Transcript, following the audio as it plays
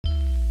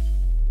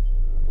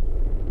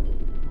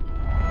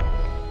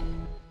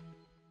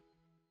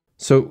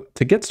So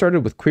to get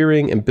started with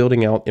querying and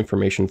building out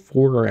information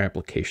for our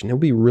application, it would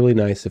be really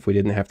nice if we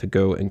didn't have to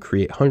go and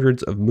create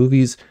hundreds of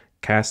movies,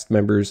 cast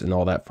members, and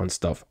all that fun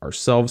stuff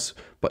ourselves,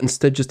 but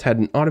instead just had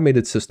an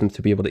automated system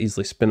to be able to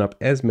easily spin up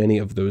as many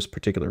of those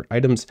particular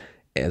items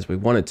as we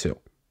wanted to.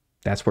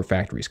 That's where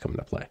factories come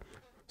into play.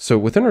 So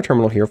within our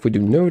terminal here, if we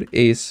do node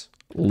ace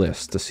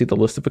list to see the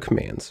list of the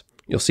commands,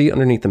 you'll see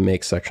underneath the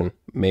make section,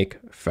 make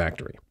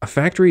factory. A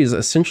factory is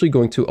essentially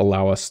going to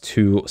allow us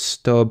to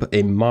stub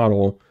a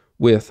model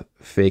with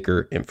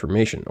faker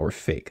information or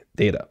fake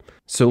data.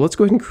 So let's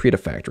go ahead and create a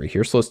factory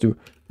here. So let's do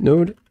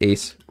node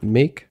ace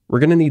make. We're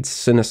going to need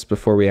synists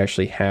before we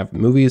actually have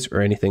movies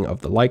or anything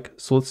of the like.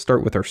 So let's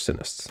start with our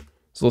synists.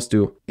 So let's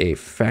do a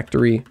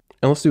factory,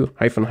 and let's do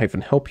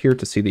 -- help here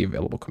to see the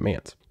available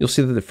commands. You'll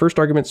see that the first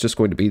argument is just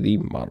going to be the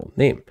model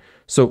name.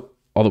 So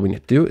all that we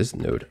need to do is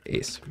node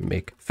ace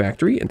make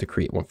factory, and to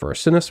create one for our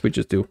synist, we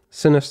just do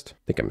synist. I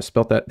think I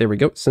misspelled that. There we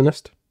go,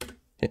 synist.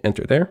 Hit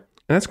enter there.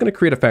 And that's going to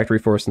create a factory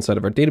for us inside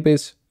of our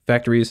database,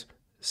 factories,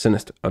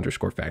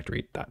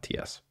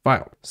 synist_factory.ts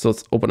file. So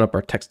let's open up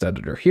our text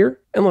editor here,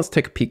 and let's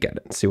take a peek at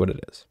it and see what it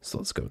is. So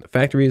let's go into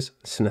factories,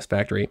 synist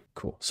factory.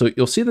 Cool. So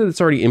you'll see that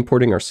it's already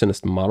importing our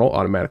synist model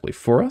automatically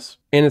for us,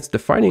 and it's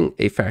defining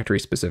a factory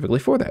specifically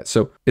for that.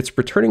 So it's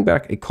returning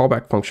back a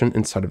callback function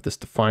inside of this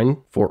define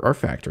for our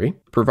factory,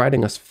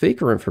 providing us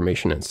faker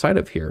information inside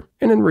of here,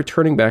 and then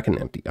returning back an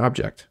empty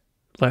object.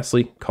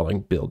 Lastly, calling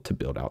build to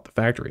build out the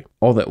factory.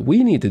 All that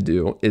we need to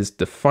do is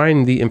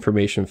define the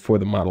information for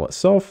the model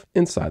itself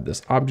inside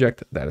this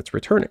object that it's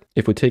returning.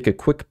 If we take a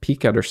quick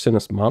peek at our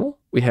synist model,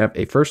 we have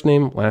a first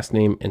name, last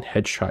name, and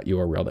headshot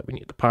URL that we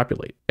need to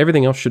populate.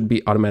 Everything else should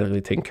be automatically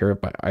taken care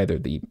of by either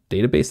the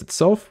database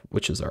itself,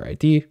 which is our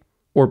ID,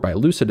 or by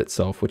Lucid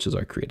itself, which is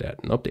our create at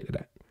and updated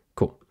at.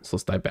 Cool. So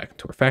let's dive back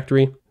into our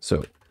factory.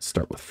 So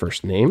start with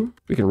first name.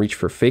 We can reach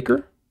for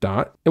faker.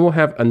 Dot, and we'll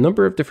have a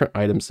number of different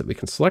items that we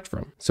can select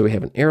from. So we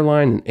have an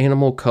airline, an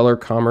animal, color,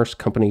 commerce,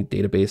 company,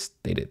 database,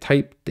 data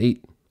type,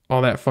 date,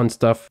 all that fun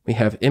stuff. We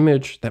have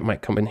image that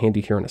might come in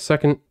handy here in a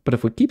second, but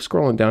if we keep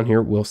scrolling down here,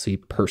 we'll see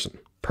person.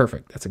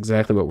 Perfect. That's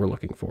exactly what we're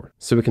looking for.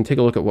 So we can take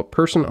a look at what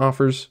person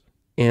offers,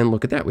 and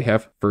look at that. We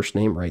have first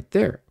name right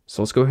there.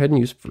 So let's go ahead and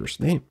use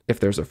first name. If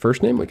there's a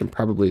first name, we can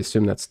probably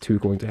assume that's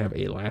going to have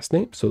a last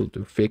name. So we'll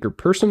do faker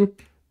person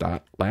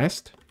dot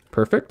last.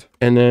 Perfect.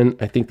 And then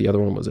I think the other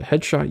one was a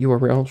headshot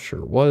URL.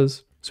 Sure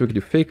was. So we can do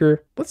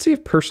faker. Let's see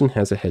if person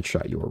has a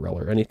headshot URL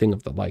or anything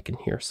of the like in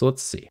here. So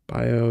let's see.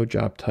 Bio,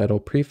 job title,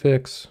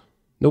 prefix.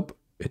 Nope,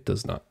 it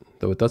does not.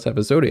 Though it does have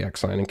a zodiac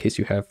sign in case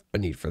you have a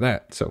need for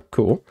that. So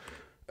cool.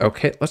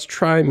 Okay, let's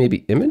try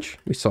maybe image.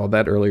 We saw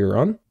that earlier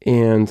on.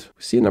 And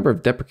we see a number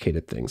of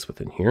deprecated things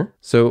within here.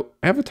 So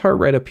avatar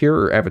right up here,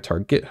 or avatar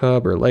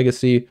GitHub or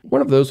legacy.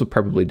 One of those would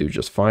probably do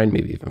just fine,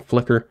 maybe even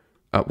Flickr.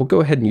 We'll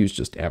go ahead and use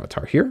just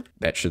avatar here.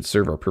 That should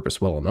serve our purpose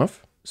well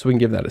enough. So we can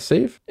give that a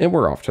save, and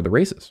we're off to the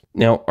races.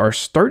 Now, our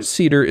start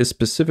seeder is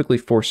specifically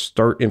for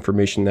start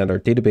information that our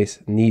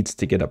database needs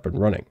to get up and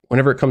running.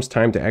 Whenever it comes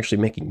time to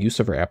actually making use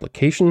of our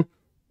application,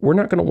 we're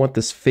not going to want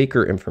this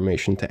faker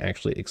information to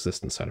actually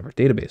exist inside of our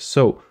database.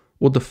 So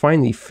we'll define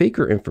the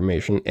faker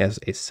information as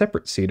a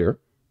separate seeder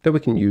that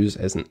we can use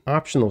as an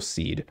optional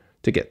seed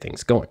to get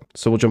things going.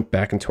 So we'll jump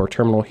back into our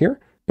terminal here,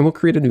 and we'll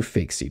create a new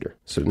fake seeder.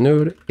 So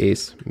node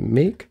ace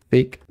make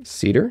fake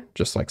seeder,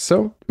 just like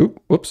so.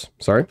 Whoops,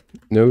 sorry.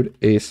 Node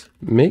ace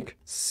make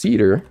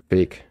seeder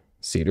fake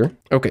seeder.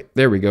 Okay,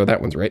 there we go.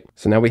 That one's right.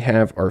 So now we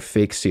have our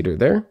fake seeder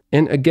there.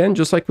 And again,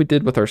 just like we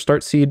did with our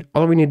start seed,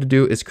 all we need to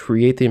do is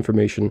create the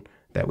information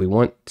that we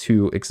want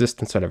to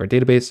exist inside of our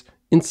database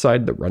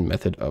inside the run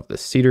method of the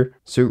seeder.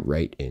 So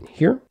right in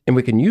here, and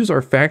we can use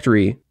our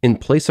factory in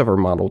place of our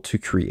model to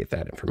create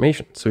that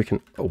information. So we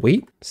can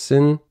await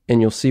syn, and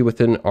you'll see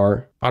within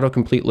our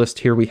autocomplete list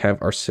here, we have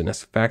our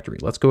synist factory.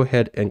 Let's go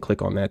ahead and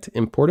click on that to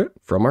import it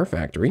from our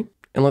factory.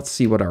 And let's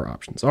see what our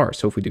options are.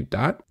 So if we do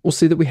dot, we'll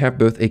see that we have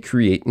both a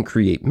create and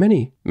create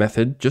many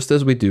method, just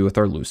as we do with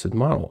our Lucid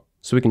model.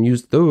 So we can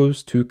use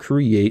those to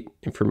create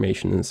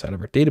information inside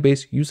of our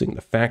database using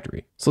the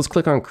factory. So let's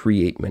click on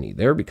create many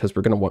there because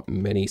we're going to want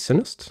many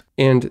synists.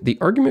 And the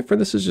argument for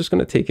this is just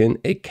going to take in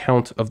a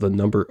count of the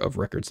number of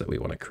records that we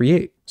want to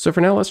create. So for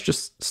now, let's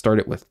just start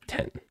it with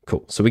 10.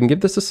 Cool. So we can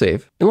give this a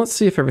save and let's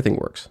see if everything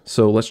works.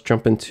 So let's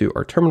jump into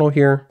our terminal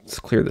here.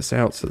 Let's clear this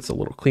out so it's a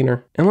little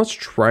cleaner. And let's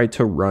try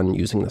to run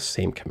using the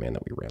same command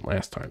that we ran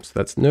last time. So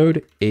that's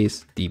node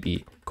ace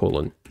db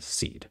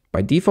 :seed.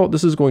 By default,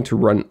 this is going to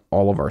run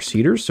all of our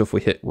seeders. So if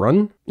we hit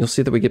run, you'll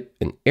see that we get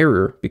an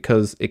error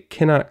because it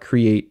cannot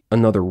create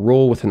another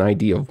role with an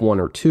ID of 1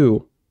 or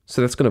 2.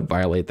 So that's going to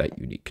violate that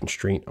unique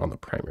constraint on the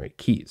primary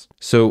keys.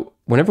 So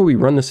whenever we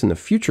run this in the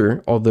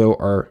future, although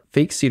our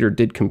fake seeder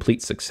did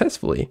complete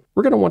successfully,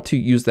 we're going to want to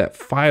use that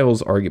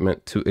files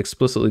argument to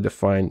explicitly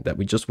define that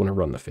we just want to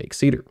run the fake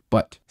seeder.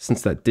 But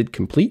since that did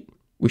complete,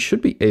 we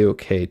should be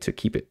a-okay to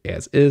keep it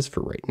as is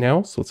for right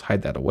now. So let's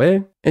hide that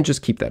away and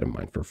just keep that in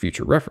mind for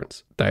future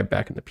reference. Dive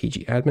back into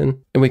PG admin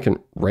and we can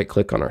right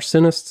click on our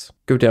synists,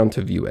 go down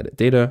to view edit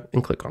data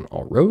and click on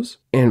all rows.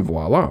 And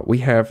voila, we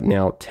have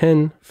now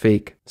 10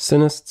 fake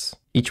synists,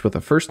 each with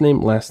a first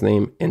name, last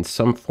name, and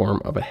some form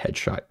of a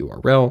headshot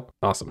URL.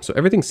 Awesome. So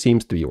everything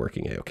seems to be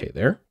working a-okay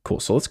there. Cool.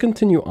 So let's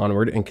continue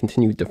onward and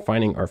continue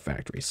defining our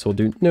factory. So we'll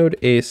do node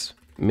ace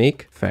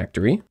make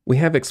factory. We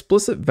have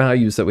explicit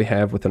values that we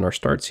have within our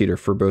start seeder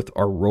for both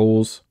our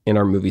roles and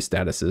our movie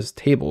statuses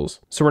tables.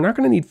 So we're not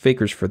going to need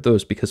fakers for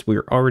those because we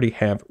already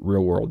have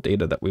real world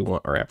data that we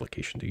want our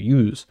application to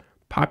use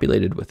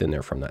populated within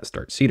there from that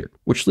start seeder,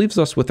 which leaves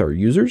us with our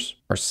users,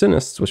 our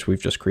synists, which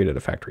we've just created a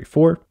factory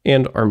for,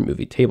 and our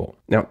movie table.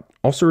 Now,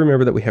 also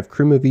remember that we have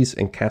crew movies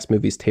and cast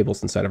movies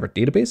tables inside of our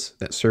database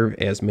that serve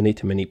as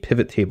many-to-many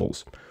pivot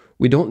tables.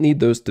 We don't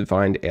need those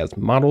defined as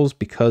models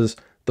because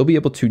they'll be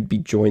able to be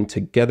joined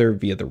together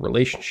via the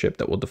relationship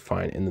that we'll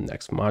define in the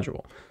next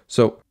module.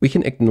 So we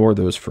can ignore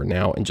those for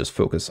now and just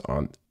focus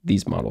on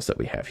these models that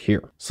we have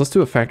here. So let's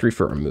do a factory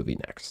for our movie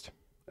next.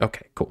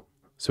 Okay, cool.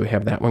 So we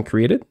have that one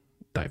created.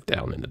 Dive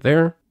down into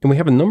there. And we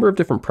have a number of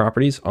different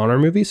properties on our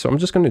movie. So I'm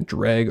just going to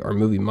drag our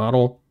movie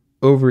model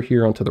over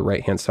here onto the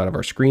right-hand side of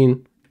our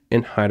screen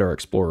and hide our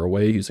Explorer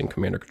away using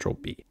Command or Control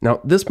B. Now,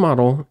 this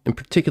model in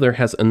particular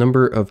has a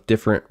number of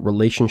different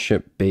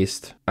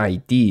relationship-based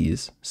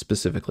IDs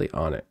specifically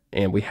on it.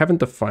 And we haven't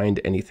defined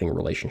anything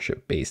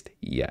relationship-based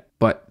yet,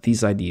 but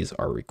these IDs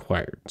are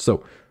required.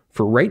 So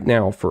for right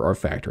now, for our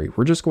factory,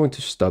 we're just going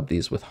to stub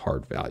these with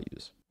hard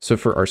values. So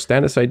for our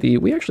status ID,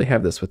 we actually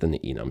have this within the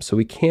enum. So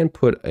we can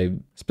put a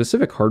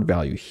specific hard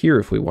value here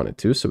if we wanted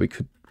to. So we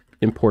could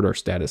import our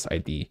status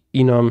ID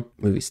enum,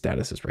 movie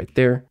status is right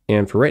there.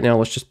 And for right now,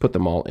 let's just put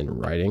them all in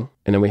writing.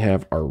 And then we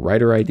have our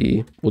writer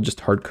ID. We'll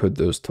just hard code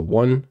those to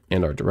 1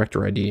 and our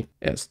director ID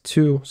as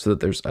 2 so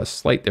that there's a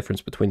slight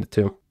difference between the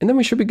two. And then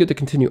we should be good to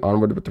continue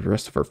onward with the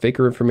rest of our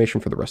faker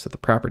information for the rest of the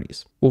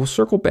properties. We'll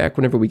circle back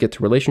whenever we get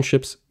to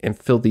relationships and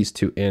fill these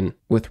two in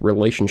with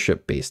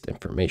relationship-based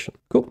information.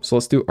 Cool, so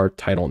let's do our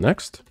title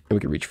next. And we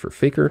can reach for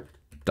faker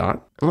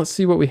dot, and let's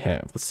see what we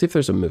have. Let's see if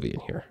there's a movie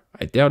in here.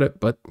 I doubt it,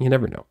 but you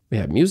never know. We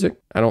have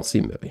music. I don't see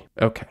movie.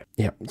 Okay.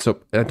 Yeah. So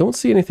I don't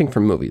see anything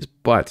from movies,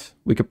 but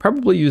we could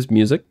probably use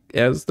music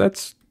as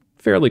that's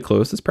fairly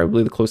close. It's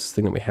probably the closest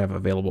thing that we have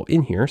available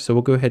in here. So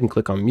we'll go ahead and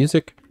click on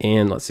music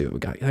and let's see what we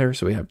got there.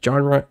 So we have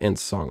genre and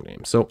song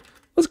name. So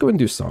let's go ahead and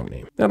do song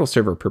name. That'll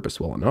serve our purpose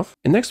well enough.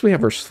 And next we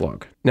have our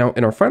slug. Now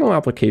in our final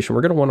application,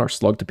 we're going to want our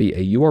slug to be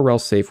a URL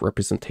safe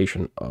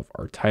representation of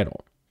our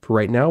title. For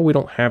right now, we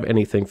don't have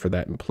anything for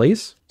that in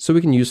place, so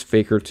we can use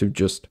faker to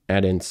just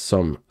add in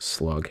some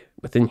slug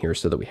within here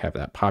so that we have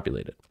that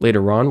populated.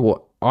 Later on,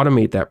 we'll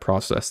automate that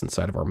process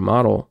inside of our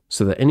model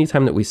so that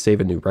anytime that we save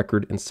a new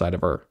record inside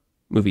of our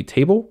movie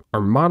table,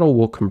 our model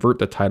will convert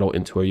the title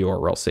into a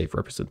URL safe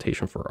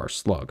representation for our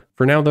slug.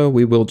 For now though,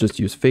 we will just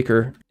use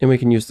faker and we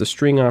can use the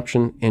string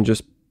option and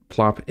just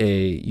plop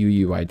a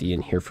UUID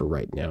in here for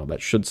right now. That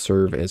should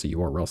serve as a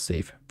URL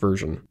safe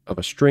version of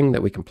a string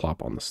that we can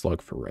plop on the slug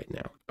for right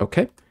now.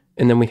 Okay.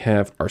 And then we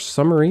have our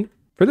summary.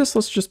 For this,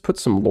 let's just put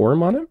some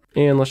lorem on it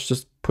and let's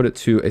just put it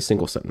to a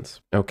single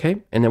sentence.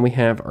 Okay. And then we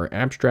have our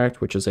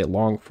abstract, which is a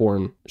long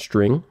form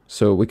string.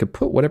 So we could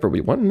put whatever we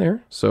want in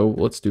there. So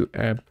let's do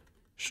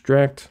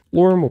abstract.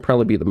 Lorem will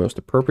probably be the most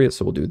appropriate.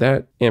 So we'll do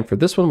that. And for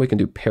this one, we can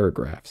do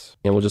paragraphs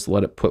and we'll just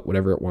let it put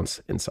whatever it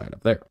wants inside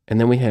of there. And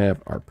then we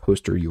have our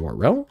poster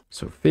URL.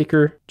 So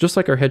faker, just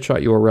like our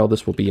headshot URL,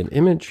 this will be an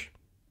image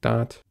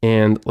dot.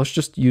 And let's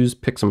just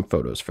pick some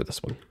photos for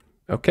this one.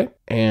 Okay,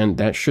 and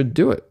that should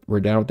do it.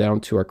 We're now down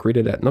to our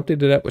created at and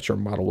updated at, which our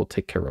model will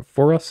take care of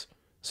for us.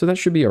 So that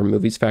should be our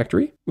movies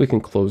factory. We can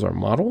close our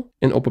model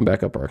and open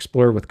back up our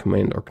Explorer with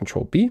Command or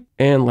Control B.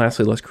 And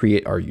lastly, let's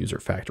create our user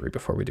factory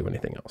before we do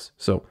anything else.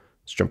 So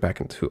let's jump back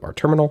into our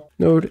terminal,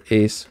 node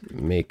ace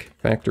make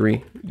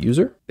factory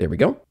user. There we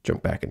go.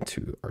 Jump back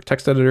into our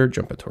text editor,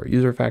 jump into our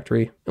user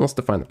factory, and let's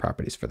define the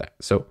properties for that.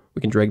 So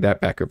we can drag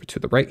that back over to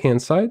the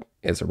right-hand side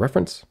as a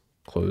reference.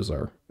 Close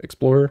our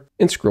Explorer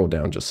and scroll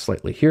down just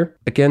slightly here.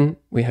 Again,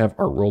 we have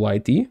our role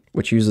ID,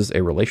 which uses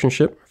a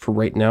relationship. For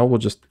right now, we'll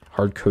just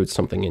hard code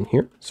something in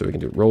here. So we can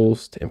do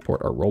roles to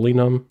import our role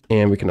enum,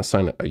 and we can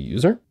assign it a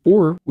user.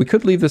 Or we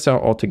could leave this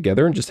out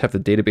altogether and just have the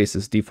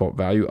database's default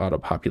value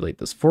auto-populate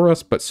this for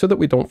us. But so that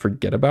we don't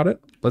forget about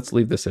it, let's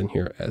leave this in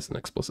here as an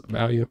explicit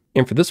value.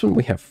 And for this one,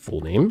 we have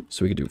full name.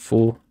 So we can do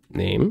full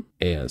name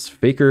as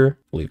faker.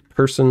 I believe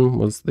person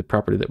was the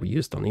property that we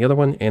used on the other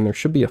one. And there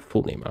should be a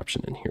full name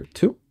option in here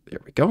too. There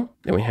we go.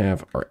 Then we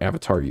have our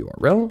avatar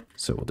URL.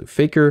 So we'll do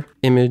faker,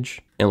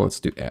 image, and let's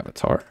do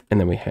avatar. And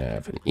then we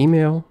have an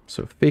email.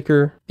 So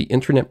faker, the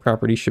internet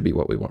property should be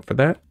what we want for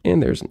that.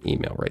 And there's an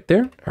email right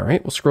there. All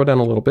right, we'll scroll down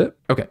a little bit.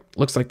 Okay,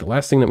 looks like the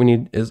last thing that we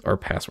need is our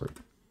password.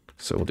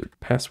 So we'll do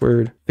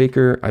password,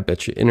 faker. I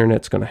bet you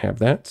internet's going to have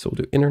that. So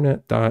we'll do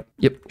internet dot,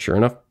 yep, sure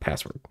enough,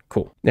 password.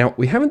 Cool. Now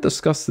we haven't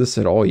discussed this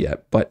at all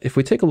yet, but if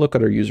we take a look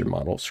at our user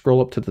model,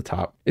 scroll up to the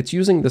top, it's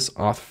using this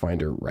auth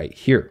finder right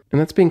here. And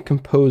that's being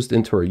composed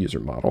into our user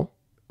model.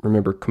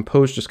 Remember,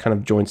 compose just kind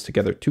of joins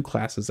together two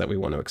classes that we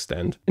want to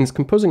extend, and it's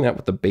composing that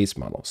with the base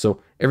model.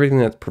 So everything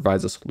that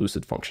provides us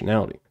Lucid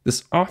functionality.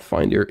 This auth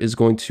finder is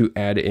going to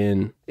add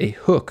in a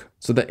hook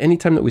so that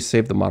anytime that we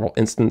save the model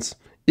instance,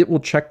 it will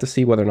check to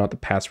see whether or not the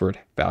password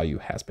value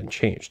has been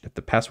changed. If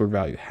the password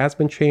value has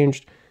been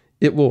changed,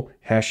 it will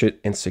hash it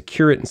and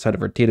secure it inside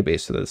of our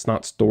database so that it's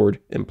not stored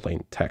in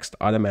plain text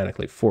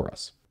automatically for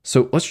us.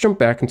 So let's jump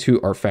back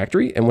into our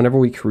factory, and whenever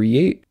we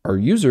create our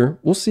user,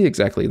 we'll see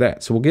exactly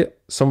that. So we'll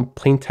get some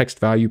plain text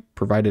value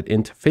provided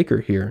into Faker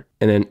here,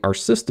 and then our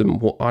system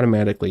will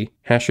automatically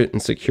hash it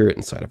and secure it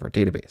inside of our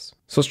database.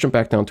 So let's jump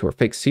back down to our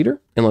fake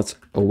seeder, and let's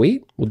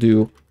await. We'll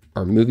do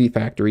our movie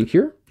factory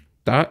here,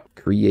 dot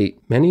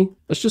create many.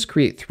 Let's just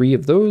create 3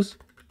 of those,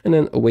 and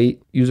then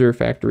await user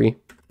factory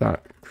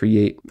dot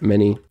create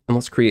many, and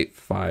let's create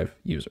 5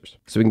 users.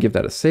 So we can give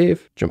that a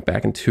save, jump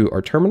back into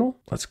our terminal.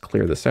 Let's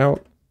clear this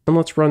out. And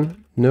let's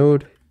run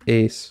node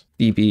ace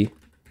db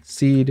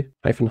seed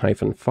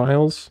 --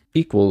 files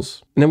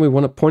equals, and then we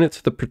want to point it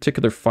to the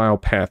particular file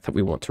path that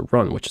we want to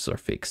run, which is our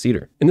fake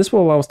seeder. And this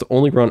will allow us to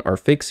only run our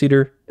fake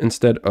seeder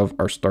instead of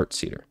our start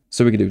seeder.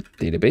 So we can do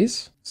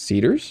database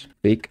seeders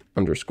fake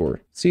 _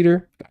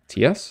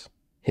 seeder.ts,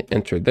 hit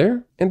enter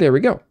there, and there we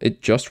go. It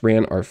just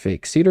ran our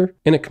fake seeder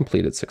and it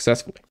completed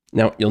successfully.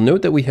 Now you'll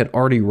note that we had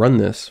already run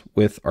this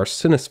with our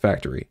Synist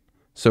factory.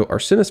 So our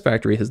Synist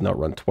factory has now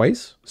run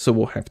twice. So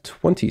we'll have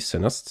 20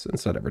 Synists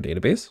inside of our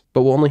database,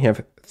 but we'll only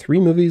have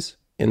 3 movies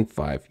and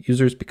 5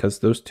 users because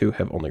those 2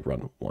 have only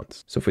run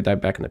once. So if we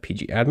dive back into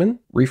PG admin,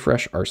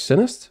 refresh our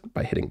Synist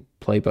by hitting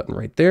play button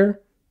right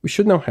there, we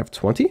should now have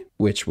 20,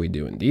 which we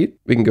do indeed.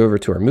 We can go over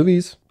to our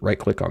movies, right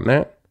click on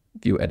that,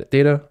 view edit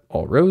data,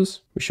 all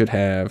rows. We should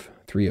have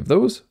 3 of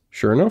those.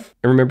 Sure enough.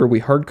 And remember, we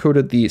hard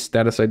coded the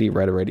status ID,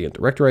 writer ID, and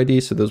director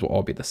ID, so those will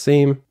all be the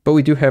same. But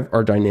we do have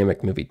our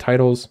dynamic movie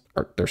titles,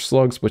 their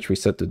slugs, which we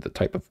set to the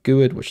type of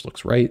GUID, which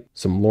looks right,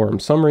 some lorem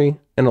summary,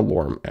 and a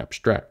lorem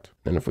abstract.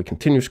 And if we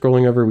continue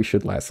scrolling over, we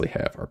should lastly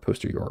have our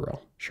poster URL.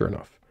 Sure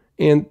enough.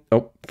 And,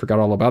 oh, forgot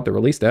all about the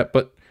release stat,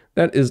 but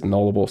that is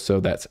nullable, so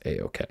that's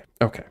a-okay.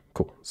 Okay,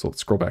 cool. So let's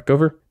scroll back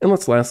over, and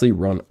let's lastly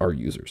run our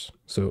users.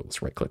 So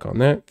let's right click on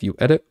that, view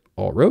edit,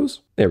 all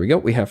rows. There we go.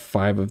 We have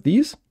 5 of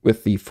these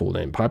with the full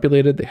name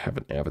populated. They have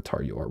an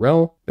avatar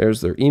URL.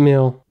 There's their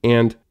email,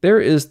 and there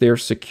is their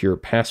secure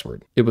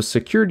password. It was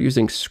secured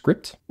using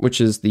script, which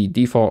is the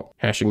default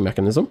hashing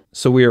mechanism.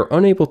 So we are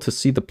unable to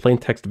see the plain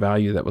text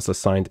value that was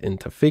assigned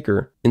into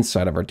Faker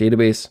inside of our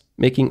database,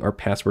 making our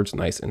passwords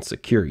nice and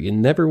secure. You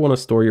never want to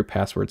store your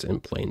passwords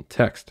in plain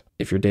text.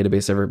 If your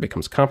database ever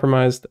becomes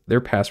compromised, their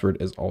password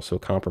is also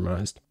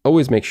compromised.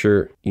 Always make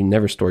sure you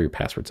never store your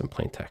passwords in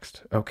plain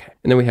text. Okay.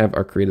 And then we have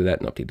our created that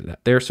and updated that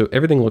there. So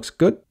everything looks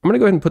good. I'm going to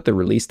go ahead and put the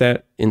release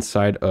stat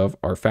inside of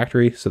our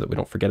factory so that we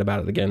don't forget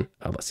about it again.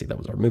 Let's see, that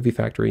was our movie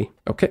factory.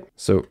 Okay.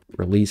 So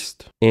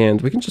released,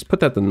 and we can just put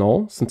that to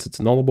null since it's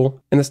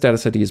nullable. And the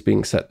status ID is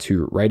being set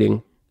to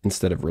writing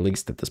instead of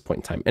released at this point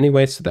in time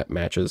anyway. So that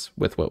matches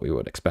with what we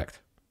would expect.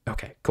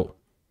 Okay, cool.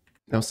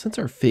 Now, since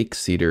our fake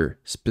seeder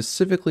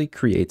specifically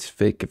creates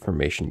fake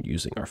information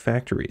using our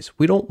factories,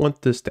 we don't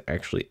want this to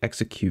actually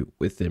execute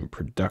within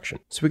production.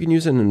 So we can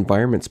use an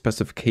environment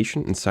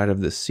specification inside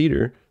of this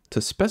seeder to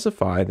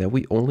specify that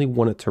we only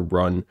want it to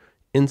run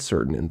in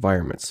certain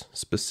environments.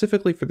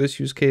 Specifically for this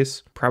use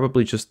case,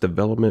 probably just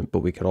development, but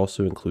we could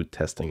also include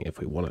testing if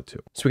we wanted to.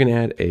 So we can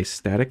add a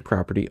static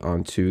property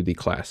onto the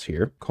class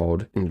here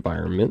called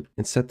environment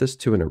and set this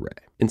to an array.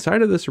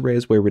 Inside of this array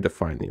is where we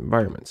define the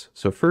environments.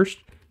 So first,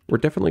 we're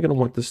definitely going to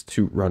want this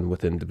to run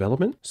within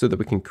development so that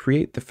we can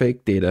create the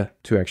fake data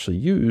to actually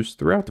use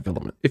throughout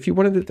development. If you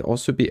wanted it to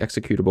also be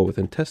executable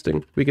within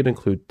testing, we could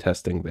include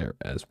testing there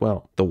as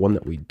well. The one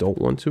that we don't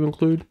want to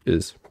include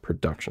is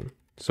production.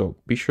 So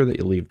be sure that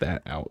you leave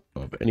that out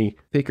of any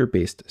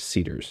Faker-based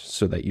seeders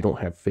so that you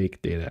don't have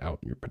fake data out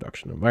in your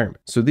production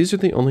environment. So these are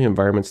the only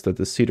environments that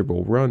the seeder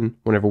will run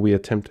whenever we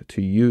attempt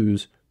to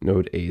use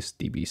node ace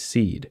db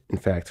seed. In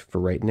fact, for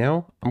right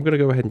now, I'm going to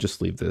go ahead and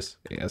just leave this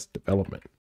as development.